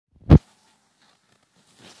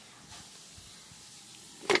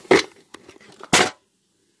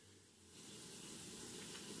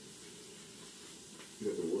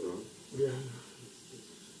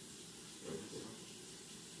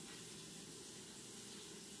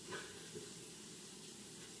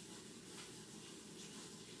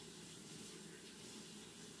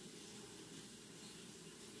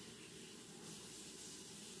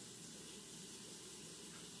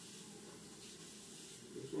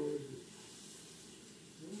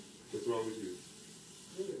wrong with you?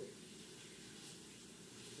 Good.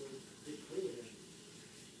 So get clear then.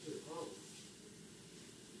 To the problem.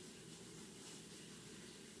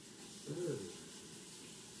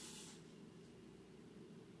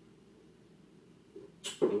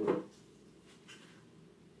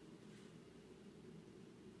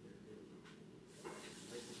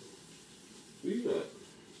 What you got?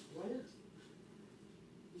 Why this?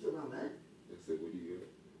 You said around that? I said, what do you got?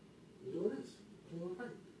 You doing this? Clean on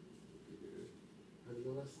pipe. Yeah. How do you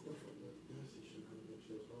know that stuff on the nasty shit? How do you make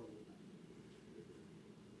sure it's horrible?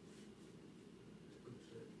 Good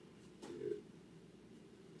shit. Yeah.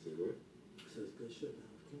 Say what? It says good shit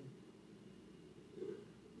now. It's clean. Yeah.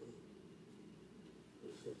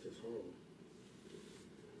 This stuff tastes horrible.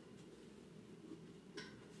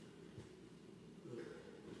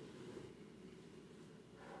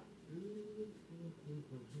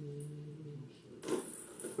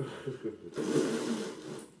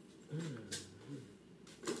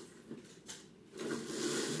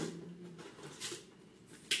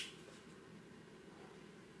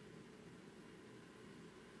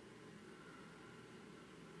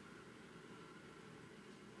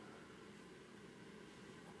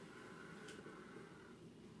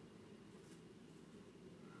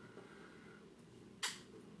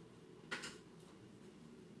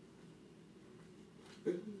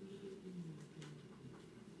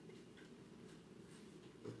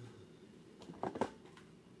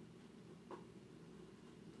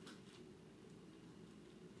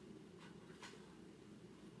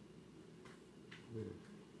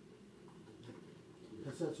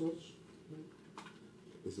 That's that switch?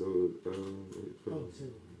 So, Oh,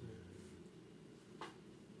 single.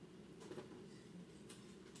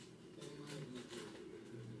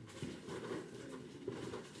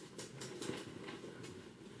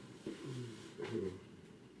 Yeah.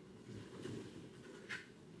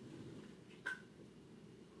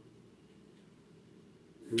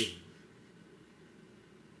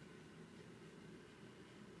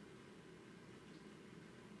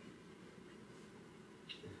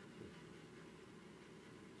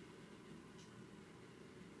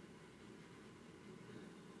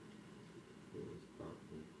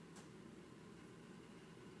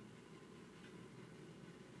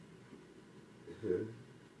 Who?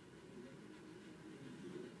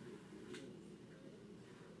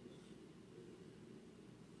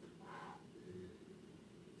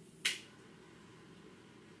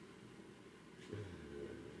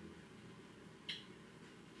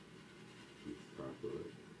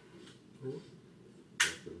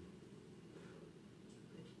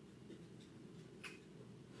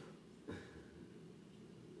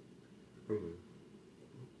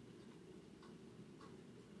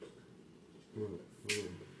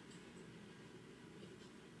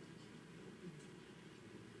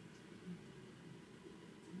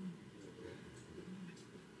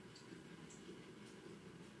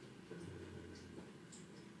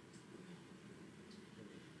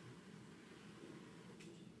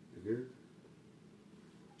 Good?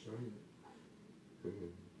 Trying it. See?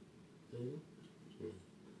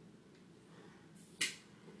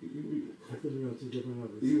 I think we're on two different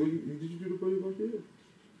levels. Did you do the buddy like that?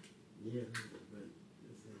 Yeah, but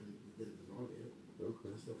it's not like you did it the wrong yet. Okay.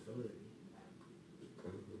 I still feel it.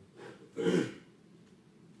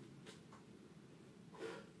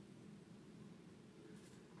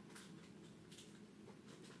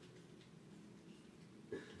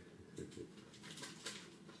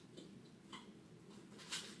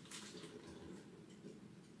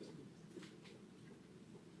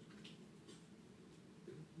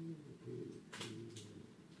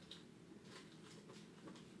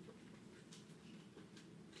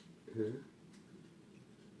 Yeah.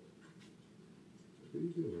 What are you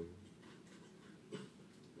doing?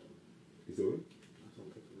 You saw it? I saw a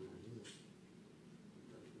picture of my unit.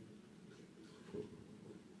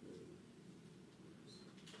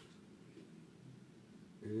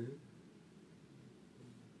 Yeah.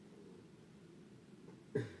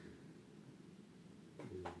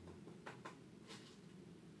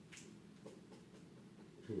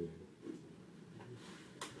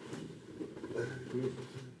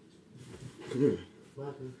 Come here. What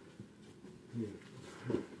happened? Come here.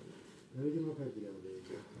 Let me get my pipe together, baby.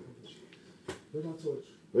 Where's my torch?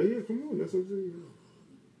 Right here, come on. That's what I'm saying.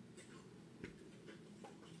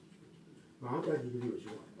 No, I don't think I can give you what you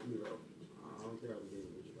want. Let me roll. I don't think I can give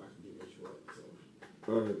you what you want. I can give you what you want. So,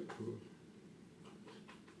 All right, cool.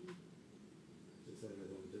 just something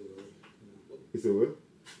I don't do really. You said what?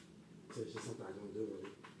 So it's just something I don't do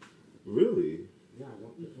really. Really? Yeah, I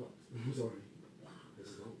don't. Fuck. I'm sorry. I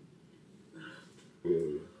just don't.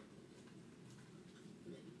 Really?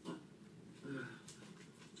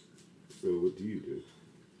 do you do?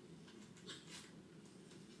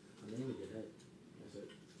 I name it the head. That's it.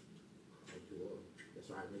 I do oil. That's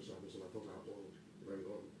why I make sure my profile oil. Very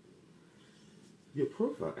oil. Your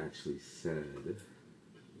profile actually said. You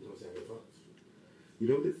know what I'm saying? I give fucks. You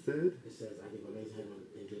know what it said? It says I give amazing head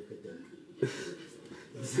and give good dick.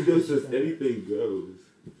 It does just anything goes.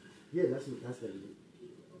 Yeah, that's the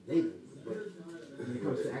label. But when it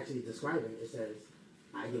comes to actually describing, it says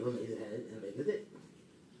I give amazing head and make good dick.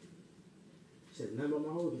 It says none about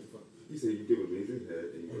my whole getting fucked. You say you give amazing head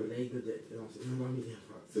and you And they good dick. It don't say none about me getting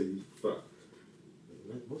fucked. So you fuck.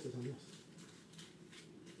 Most of the time, yes.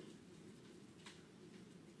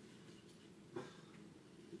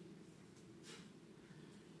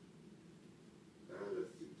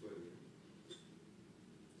 That's too funny.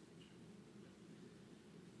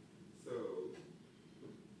 So.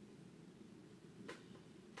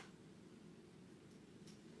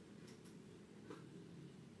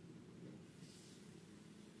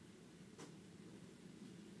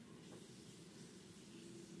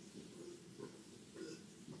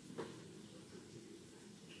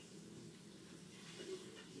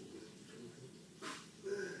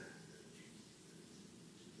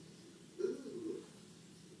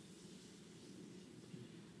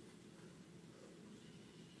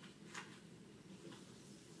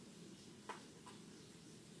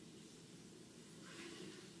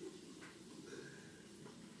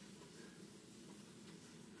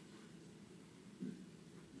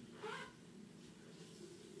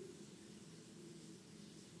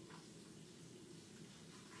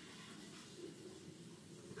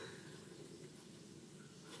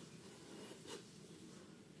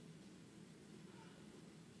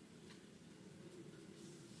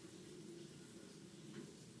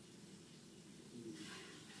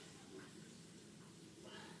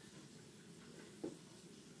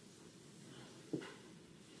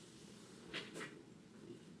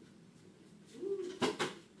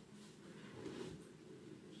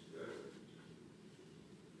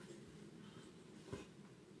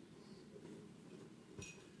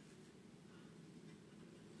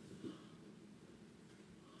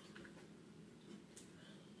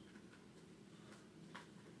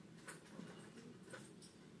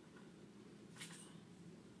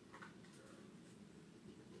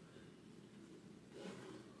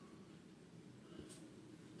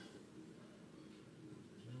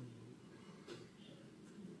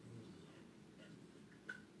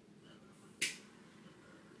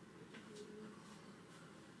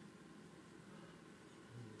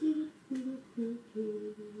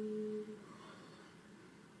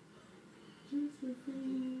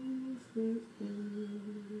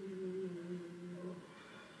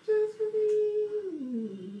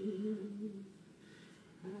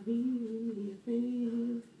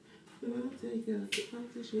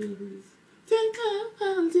 Take out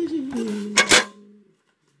politicians.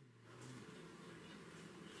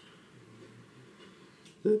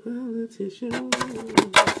 The politician.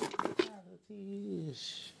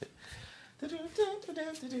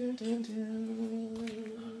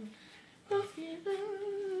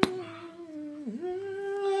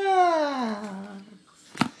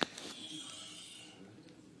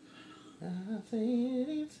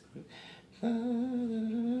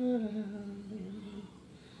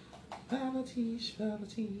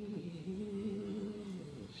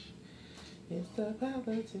 It's the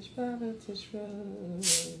politician.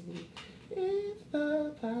 It's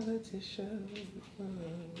the politician.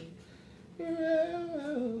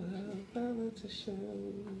 Politician.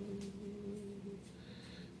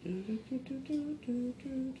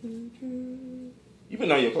 You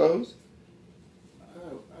been on your clothes? I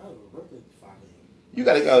have a birthday at 5 a.m. You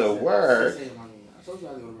gotta go to work. 6 a.m. I told you I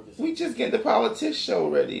had to go to work at 6. We just get the politics show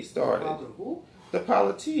ready started. Who? The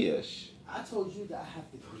politics. I told you that I have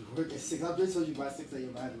to go to work at 6. I just told you by 6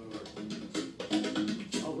 a.m. I had to go to work.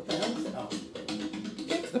 Oh, what the hell is that? Oh.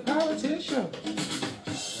 It's the politics show.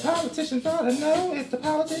 Politicians ought to know it's the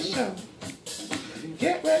politics show.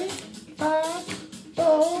 Get ready. 5,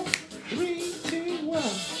 4, 3, 2, 1.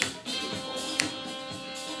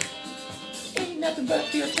 Ain't nothing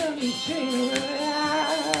but the attorney general.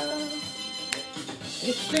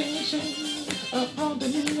 Extinction upon the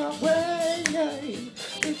New York way.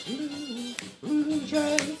 It's Rouge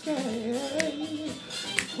Gay.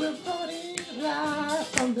 We're reporting live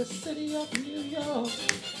from the city of New York.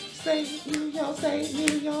 State, New York State,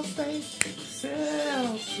 New York State.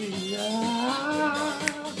 Celsius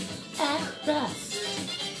at best.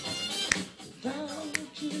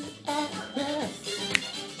 Don't you at best.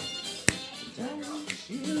 Don't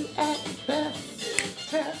you at best.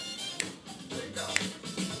 Test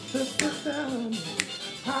the system.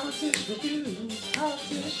 Politics review.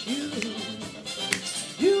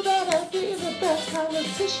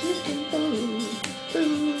 politician can boo. Boo,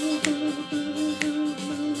 boo, boo, boo, boo, boo,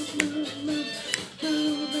 boo,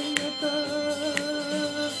 boo,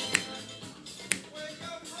 boo,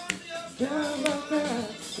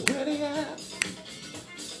 Democrats, where they at?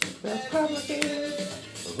 Republicans,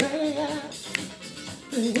 where they at?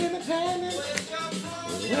 The independents,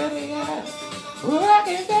 where they at?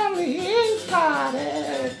 Working families party.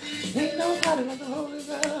 Ain't no party like the Holy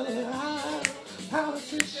Ghost.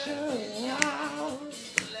 Politicians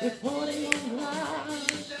reporting live.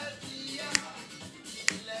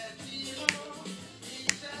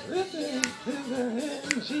 Listen to the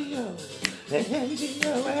NGO. The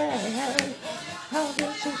NGO. How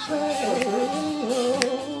this is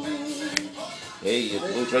Hey, it's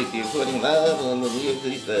Blue Tracy putting love on the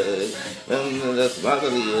music side. The smuggler.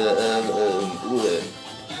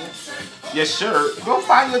 Yes, sure. Go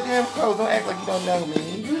find your damn clothes. Don't act like you don't know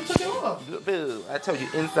me. You took it off. Boo. I told you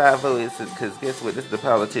inside voice because guess what? This is the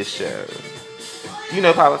Politics show. You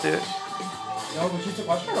know Politics? No, but you took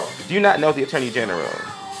my shirt off. Do you not know the Attorney General?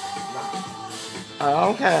 No.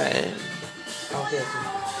 Okay. Okay.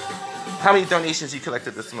 How many donations you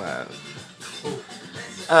collected this month?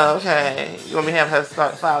 Okay. You want me to have her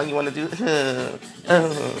start filing? You want to do?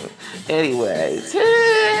 Anyway,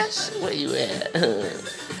 Tish, where you at?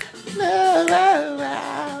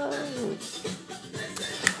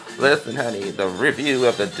 Listen, honey, the review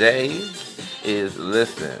of the day is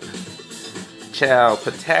listen. Child,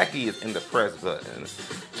 Pataki is in the press button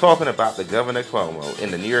talking about the Governor Cuomo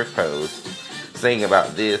in the New York Post, saying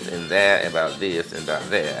about this and that, about this and about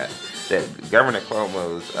that Governor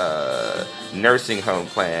Cuomo's nursing home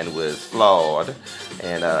plan was flawed,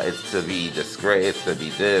 and it's to be disgraced, to be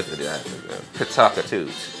this, and that.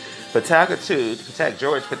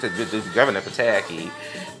 Governor Pataki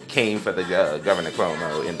came for the Governor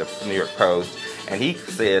Cuomo in the New York Post, and he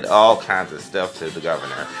said all kinds of stuff to the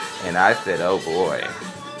governor, and I said, oh boy.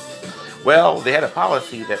 Well, they had a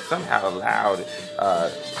policy that somehow allowed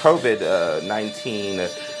COVID-19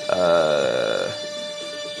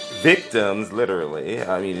 victims, literally,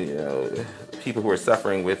 I mean, you know, people who are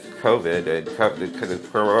suffering with COVID,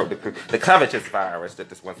 the covetous virus that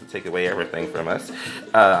just wants to take away everything from us,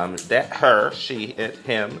 that her, she, it,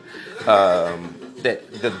 him, that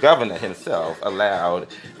the governor himself allowed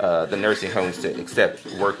the nursing homes to accept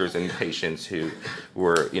workers and patients who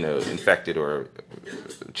were, you know, infected or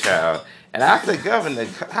child. And I said, Governor,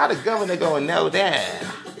 how the governor gonna know that?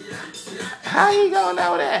 How he gonna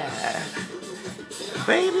know that?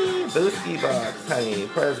 Baby, Booski Box, honey,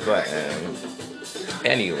 press button.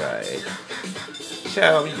 Anyway,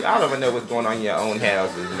 child, I don't even know what's going on in your own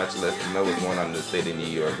houses, much less know what's going on in the state of New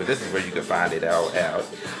York. But this is where you can find it all out,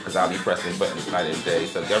 because I'll be pressing buttons night and day.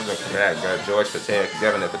 So Governor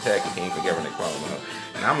Pataki came for Governor Cuomo.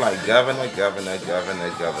 And I'm like, governors.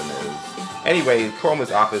 Anyway,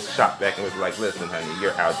 Cuomo's office shot back and was like, listen, honey,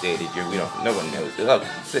 you're outdated. No one knows. Oh,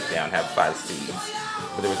 sit down, have 5 seats.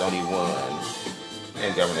 But there was only one.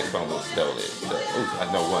 And Governor Cuomo stole it. So,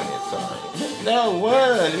 no one is sorry. No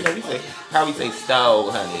one. You know, how we say stole,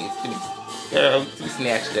 honey. Girl, you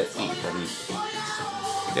snatched that seat from me.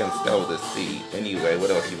 Then stole the seat. Anyway, what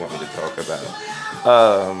else you want me to talk about?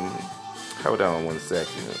 Hold on one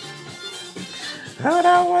second.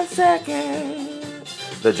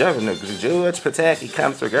 The governor, George Pataki,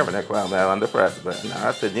 comes for Governor Cuomo on the press button.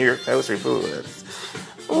 Now, the New York Post reports.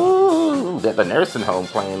 Ooh, that the nursing home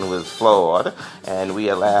plan was flawed, and we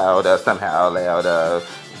somehow allowed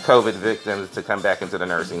COVID victims to come back into the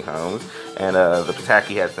nursing homes, and the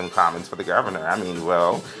Pataki had some comments for the governor. I mean,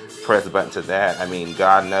 well, press button to that. I mean,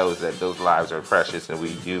 God knows that those lives are precious, and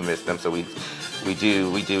we do miss them, so we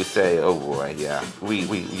do say, oh boy, yeah,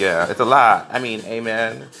 yeah, it's a lot. I mean,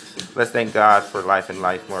 amen. Let's thank God for life and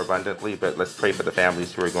life more abundantly, but let's pray for the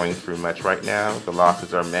families who are going through much right now. The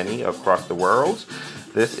losses are many across the world.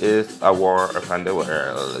 This is a war upon the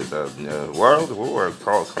world. It's a world war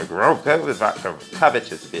called covetous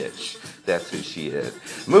bitch. That's who she is.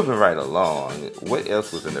 Moving right along. What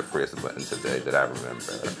else was in the press button today that I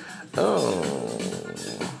remember? Oh,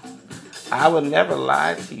 I would never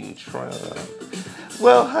lie to you, Trump.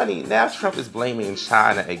 Well, honey, now Trump is blaming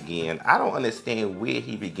China again. I don't understand where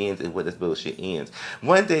he begins and where this bullshit ends.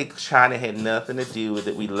 One day, China had nothing to do with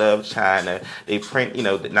it. We love China. They print,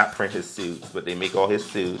 not print his suits, but they make all his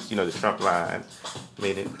suits. You know, the Trump line.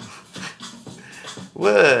 Made it.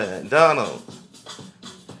 What? Donald.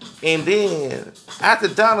 And then, after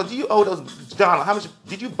Donald, do you owe those, Donald, how much,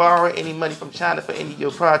 did you borrow any money from China for any of your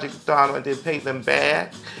projects, Donald, and then pay them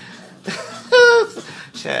back?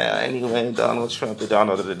 Child, anyway, Donald Trump,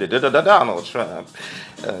 Donald Trump.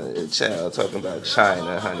 Child, talking about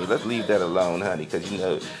China, honey. Let's leave that alone, honey, because you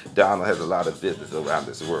know Donald has a lot of business around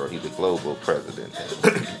this world. He's a global president.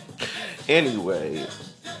 Anyway,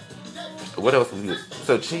 what else was he?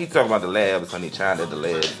 So she's talking about the labs, honey, China, the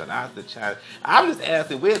labs, and I said China. I'm just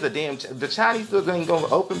asking, where's the damn the Chinese still ain't gonna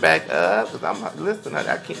open back up? Cause I'm like, listen,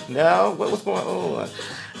 I can't. No, what's going on?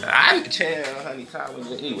 I child, honey, Taiwan.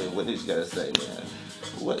 Anyway, what did you gotta say, man?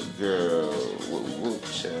 What girl? What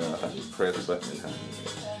child, honey? Press button, honey.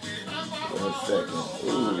 1 second.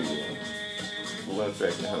 Ooh. 1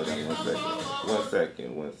 second. Hold on. 1 second. 1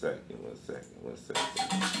 second. 1 second. 1 second. 1 second.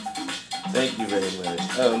 Thank you very much.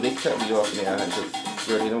 They cut me off now, honey, because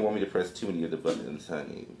girl, they don't want me to press too many of the buttons,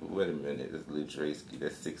 honey. Wait a minute, it's Lou Draysky.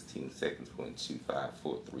 That's 16 seconds. 1, 2, 5,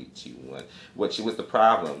 4, 3, 2, 1. What's the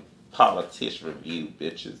problem? Politics review,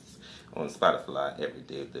 bitches, on Spotify every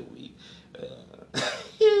day of the week.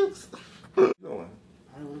 Going.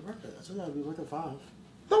 I don't work it. I told you I'd be working 5.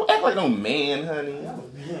 Don't act like no man, honey. I am, man.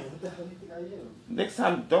 What the hell do you think I am? Next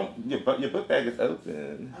time, don't your book bag is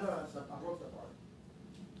open. I know I broke that part.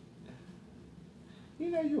 You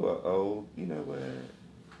know you are old. You know what?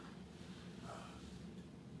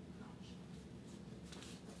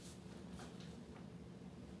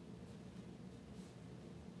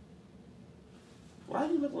 Why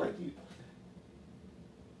you look like you?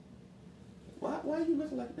 Why you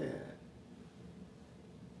look like that?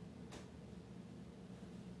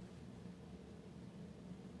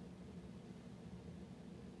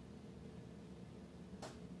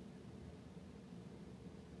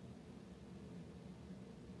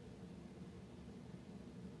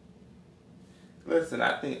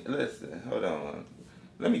 Listen, hold on.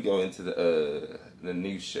 Let me go into the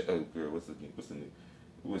new show. Oh, girl, what's the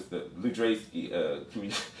Lou Draysky,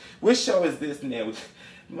 which show is this now?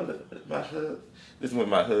 My husband, this is with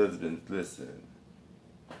my husband, listen.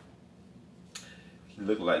 He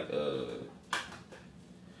look like,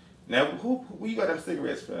 now, who you got them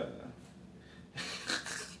cigarettes from?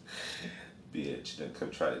 Bitch, don't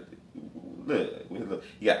come try to, look,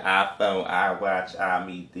 you got iPhone, iWatch,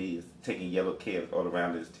 iMe this, taking yellow cabs all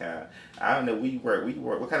around this town. I don't know where you work,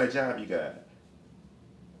 what kind of job you got?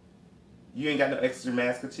 You ain't got no extra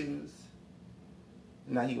mask or twos?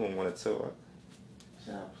 Now he gonna want to talk.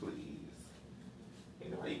 Child, please.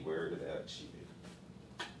 Ain't nobody worried about you.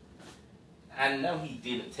 I know he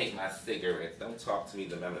didn't take my cigarettes. Don't talk to me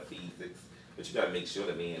the metaphysics. But you gotta make sure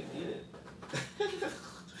the man did.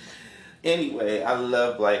 Anyway, I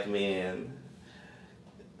love black men.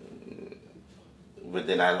 But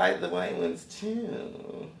then I like the white ones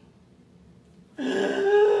too.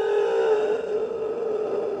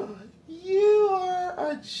 You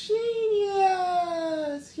are a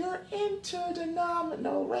genius. You're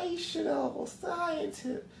interdenominational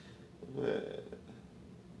scientist. What?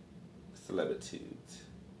 Celebritude.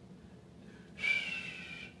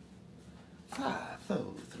 5, 4,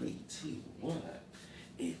 3, 2, 1.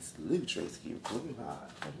 It's Lou Draysky recording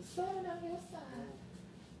hard. I'm standing on your side.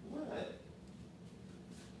 What?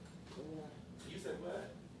 You said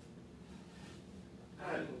what? I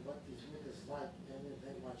don't know what these niggas like, and it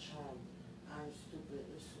ain't my charm. I ain't stupid,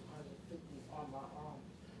 it's 250 on my arm.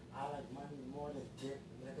 I like money more than dick,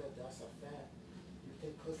 nigga, that's a fact. You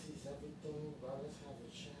think pussy's everything? Well, let's have a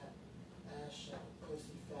chat. Ass shot,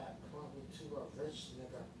 pussy fat, probably to a rich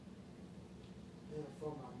nigga. Here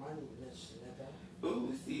for my money, bitch, nigga.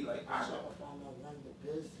 Ooh, see, like, I Shut don't. up, I'm gonna run the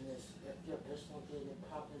business. If your bitch don't get it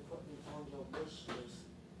poppin', put me on your wish list.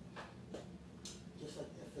 Just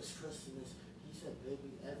like if it's Christmas, he said,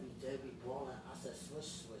 baby, every day we ballin'. I said,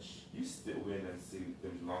 swish, swish. You still wearing them suit,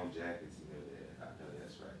 them long jackets, you know that. I know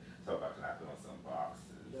that's right. Talk about can I put on some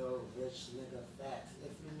boxes. Yo, rich nigga facts.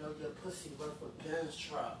 If you know your pussy worth a Benz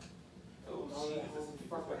truck. Oh, Jesus.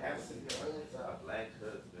 What happens to a black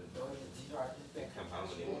husband? They come home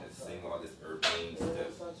and they want to sing all this urbane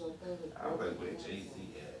stuff. I'm like, where Jay-Z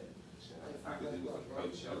at? I could do some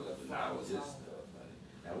coach show, but now with this stuff. Like,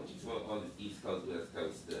 now what you want on this East Coast, West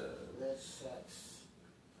Coast stuff? Rich sex.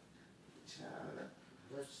 Child.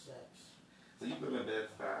 Rich sex. So you live in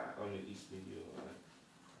Bed-Stuy on the East New York, right?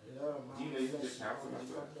 Yeah, Do you know you can just counsel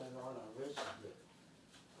myself? Rich dick.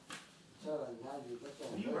 Tell her now you get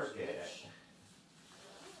that. Where you work at?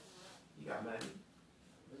 You got money?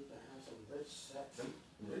 We can have some rich sex. Some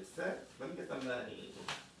rich sex? Let me get some money.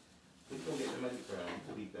 Where you gonna get the money from?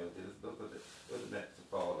 To be those are meant to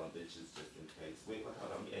fall on bitches just in case. Wait, hold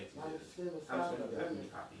on, let me ask you this. How much money you have in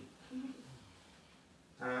your copy?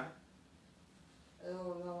 Huh?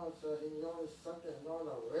 Hell no, so he always sucking on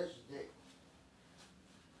a rich dick.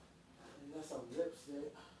 And that's some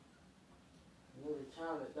lipstick. newly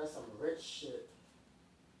counted. That's some rich shit.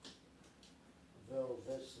 Real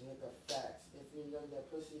rich nigga facts. If you young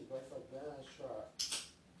that pussy, wait for balance truck.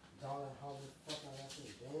 Darling, how the fuck I got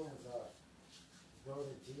his bands up. Go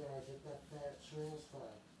to GI, get that fat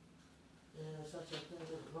transfer. Yeah, such a thing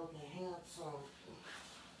as broken handsome.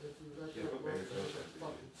 If you let that broken nigga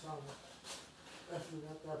fucking tell me. If you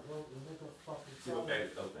let that broken nigga fucking tell Your book me. bag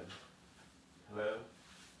is open. Hello?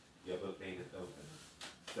 Your book bag is open.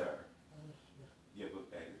 Sir, your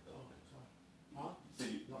book bag is open. Huh? You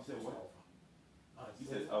said what? You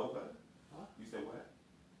said it's over? Huh? You said what?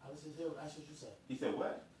 I was just here, ask what you said. He said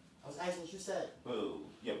what? I was asking what you said. Boo,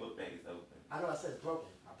 your book bag is open. I know I said it's broken.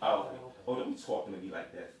 Oh, don't be talking to me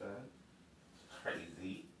like that, son.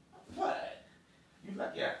 Crazy. What? You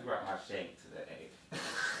lucky I threw out my shank today.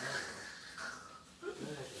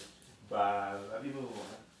 Bye. Love you, move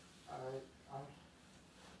on. Alright,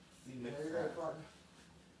 See you next there you time. go, partner.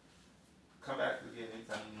 Come back again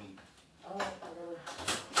anytime you need. Alright, I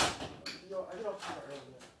get off kind of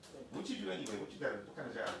early. What you do anyway? What kind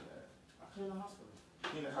of job you have? I clean the hospital.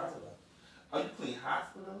 Clean the hospital? Oh, you clean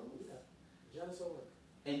hospitals? Yeah. Janitor work.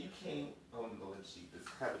 And you came, oh Lord Jesus,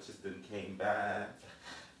 habit just didn't came by.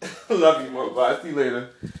 Love you more, bye. See you later.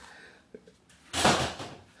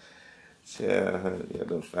 Yeah, honey, I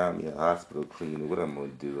done found me a hospital cleaner. What I'm gonna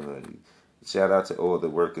do, honey? Shout out to all the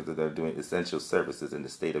workers that are doing essential services in the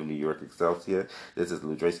state of New York, Excelsior. This is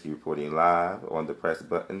Ludrasky reporting live on the press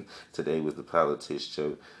button. Today was the politics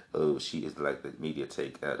show. Oh, she is like the media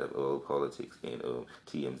take out of all politics and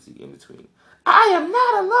TMZ in between. I am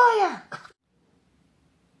not a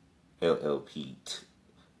lawyer. LL Pete,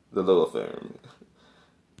 the law firm.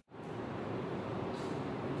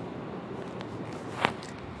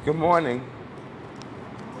 Good morning.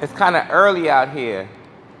 It's kind of early out here.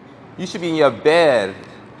 You should be in your bed.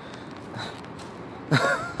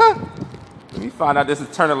 Let me find out this is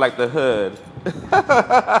Turner like the Hood.